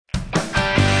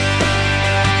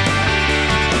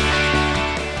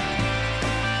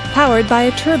powered by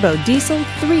a turbo diesel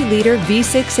 3-liter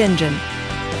V6 engine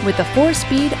with a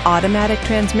 4-speed automatic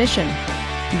transmission.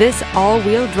 This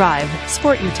all-wheel drive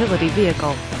sport utility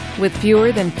vehicle, with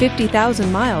fewer than 50,000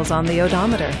 miles on the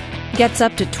odometer, gets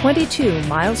up to 22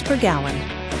 miles per gallon.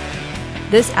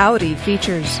 This Audi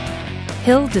features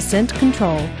hill descent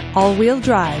control, all-wheel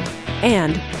drive,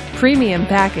 and premium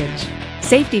package.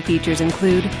 Safety features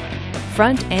include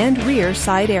front and rear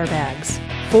side airbags,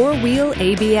 4-wheel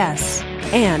ABS,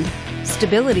 and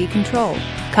stability control.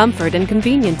 Comfort and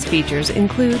convenience features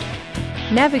include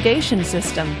navigation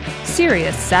system,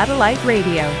 Sirius satellite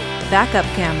radio, backup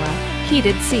camera,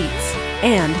 heated seats,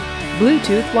 and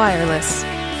Bluetooth wireless.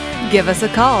 Give us a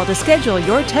call to schedule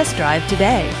your test drive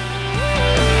today.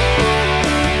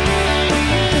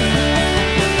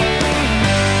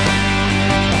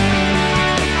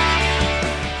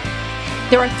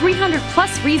 There are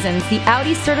 300+ reasons the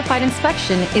Audi certified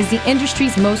inspection is the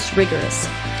industry's most rigorous.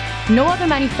 No other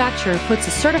manufacturer puts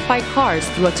its certified cars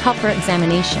through a tougher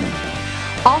examination.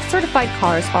 All certified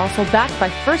cars are also backed by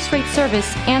first-rate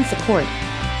service and support.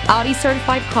 Audi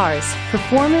certified cars,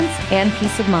 performance and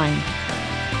peace of mind.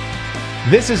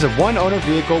 This is a one-owner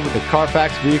vehicle with a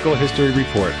Carfax Vehicle History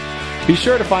Report. Be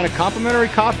sure to find a complimentary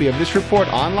copy of this report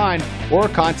online or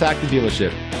contact the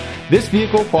dealership. This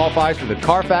vehicle qualifies for the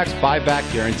Carfax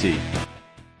buyback guarantee.